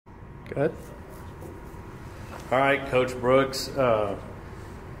Good. All right, Coach Brooks.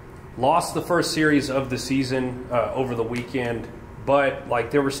 Lost the first series of the season over the weekend, but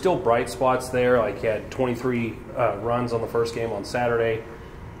like there were still bright spots there. Like you had 23 runs on the first game on Saturday.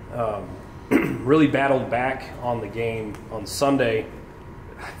 Really battled back on the game on Sunday.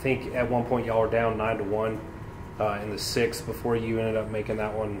 I think at one point y'all were down 9-1 in the sixth before you ended up making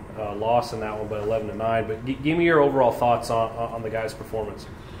that one, loss in that one, but 11-9. But give me your overall thoughts on the guys' performance.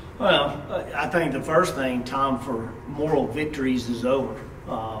 Well, I think the first thing, time for moral victories is over.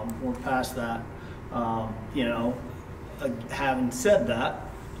 We're past that. Having said that,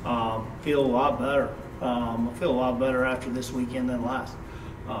 feel a lot better. I feel a lot better after this weekend than last.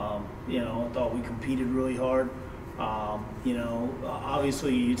 I thought we competed really hard.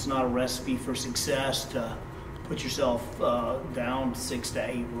 Obviously it's not a recipe for success to put yourself down 6 to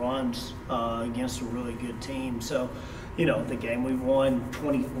 8 runs against a really good team. So, the game we won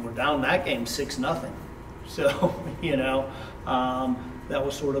 24 down that game 6-0. So, that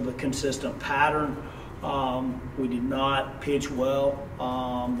was sort of a consistent pattern. We did not pitch well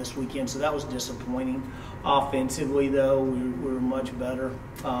this weekend, so that was disappointing. Offensively, though, we were much better.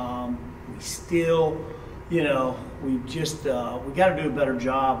 We still, we got to do a better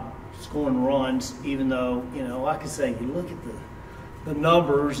job scoring runs, even though, like I say, you look at the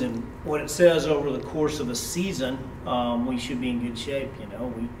numbers and what it says over the course of a season, we should be in good shape.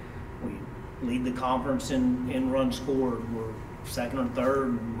 We lead the conference in runs scored. We're second or third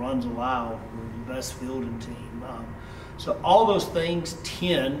in runs allowed. We're the best fielding team. So all those things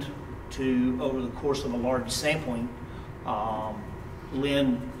tend to, over the course of a large sampling,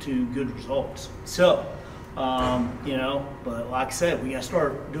 lend to good results. So, but like I said, we got to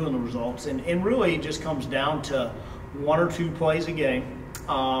start doing the results. And really it just comes down to 1 or 2 plays a game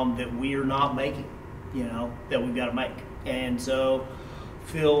that we are not making, that we've got to make. And so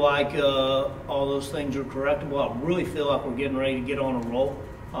feel like all those things are correctable. I really feel like we're getting ready to get on a roll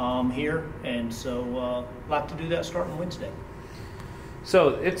here. And so like to do that starting Wednesday. So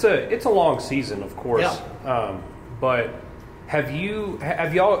it's a long season, of course. Yeah. But have you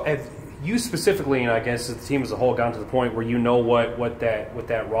specifically, and I guess the team as a whole, gotten to the point where what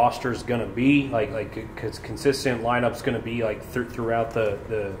that roster is going to be like consistent lineup's going to be like throughout the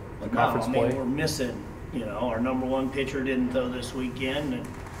conference play? We're missing. Our number 1 pitcher didn't throw this weekend, and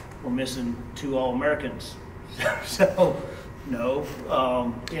we're missing 2 All-Americans. So, no,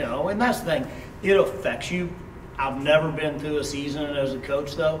 and that's the thing. It affects you. I've never been through a season as a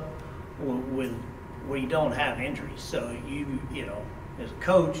coach, though, where you don't have injuries. So, as a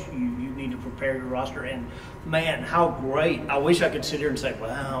coach, you need to prepare your roster. And, man, how great. I wish I could sit here and say,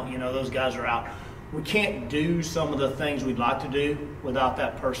 well, those guys are out. We can't do some of the things we'd like to do without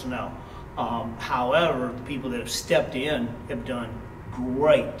that personnel. However, the people that have stepped in have done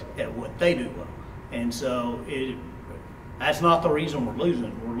great at what they do well. And so that's not the reason we're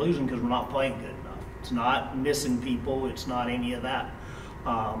losing. We're losing because we're not playing good enough. It's not missing people. It's not any of that.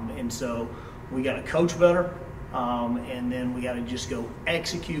 And so we got to coach better, and then we got to just go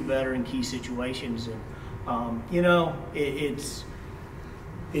execute better in key situations. And,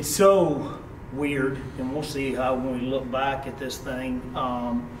 it's so weird, and we'll see how when we look back at this thing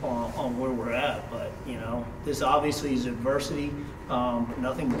on where we're at. But this obviously is adversity.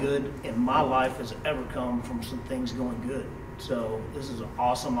 Nothing good in my life has ever come from some things going good. So this is an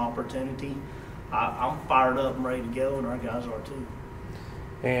awesome opportunity. I'm fired up and ready to go, and our guys are too.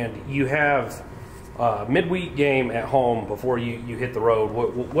 And you have midweek game at home before you hit the road.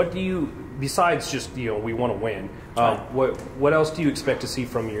 What do you, besides just we want to win, what else do you expect to see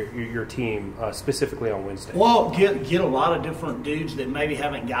from your team specifically on Wednesday? Well, get a lot of different dudes that maybe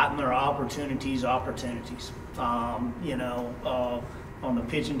haven't gotten their opportunities. On the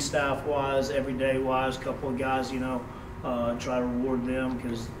pitching staff wise, everyday wise, a couple of guys try to reward them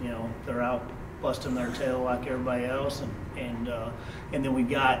because they're out busting their tail like everybody else, and then we've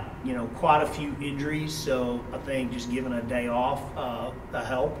got quite a few injuries, so I think just giving a day off a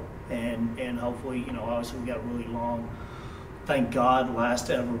help, and hopefully obviously we got really long, thank God,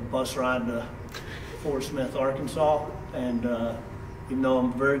 last ever bus ride to Fort Smith, Arkansas, and even though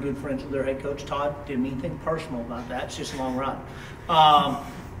I'm very good friends with their head coach Todd, didn't mean anything personal about that. It's just a long ride.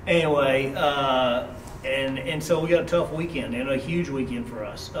 And so we got a tough weekend and a huge weekend for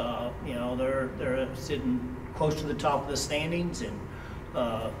us. They're sitting close to the top of the standings, and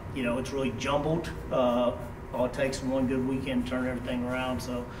it's really jumbled. All it takes is one good weekend to turn everything around.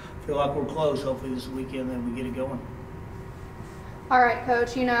 So I feel like we're close. Hopefully this weekend then we get it going. All right,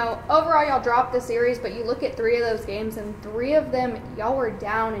 Coach, overall y'all dropped the series, but you look at 3 of those games, and 3 of them y'all were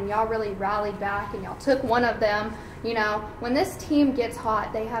down and y'all really rallied back and y'all took one of them. You know, when this team gets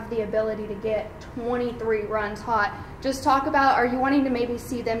hot, they have the ability to get 23 runs hot. Just talk about, are you wanting to maybe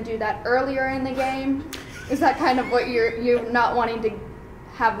see them do that earlier in the game? Is that kind of what you're not wanting to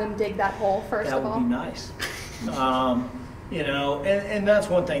have them dig that hole first of all? That would be nice. You know, and that's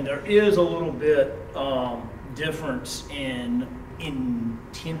one thing. There is a little bit difference in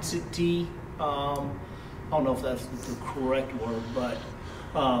intensity. I don't know if that's the correct word, but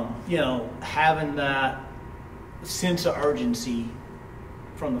you know, having that sense of urgency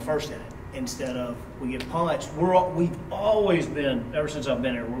from the first inning instead of we get punched. We've always been, ever since I've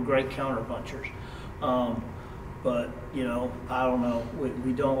been here, we're great counter punchers. But you know, I don't know.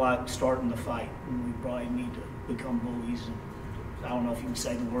 We don't like starting the fight, and we probably need to become bullies. And I don't know if you can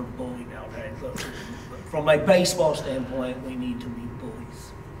say the word bully nowadays, but from a baseball standpoint, we need to be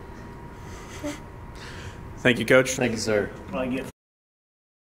bullies. Thank you, Coach. Thank you, sir. Probably get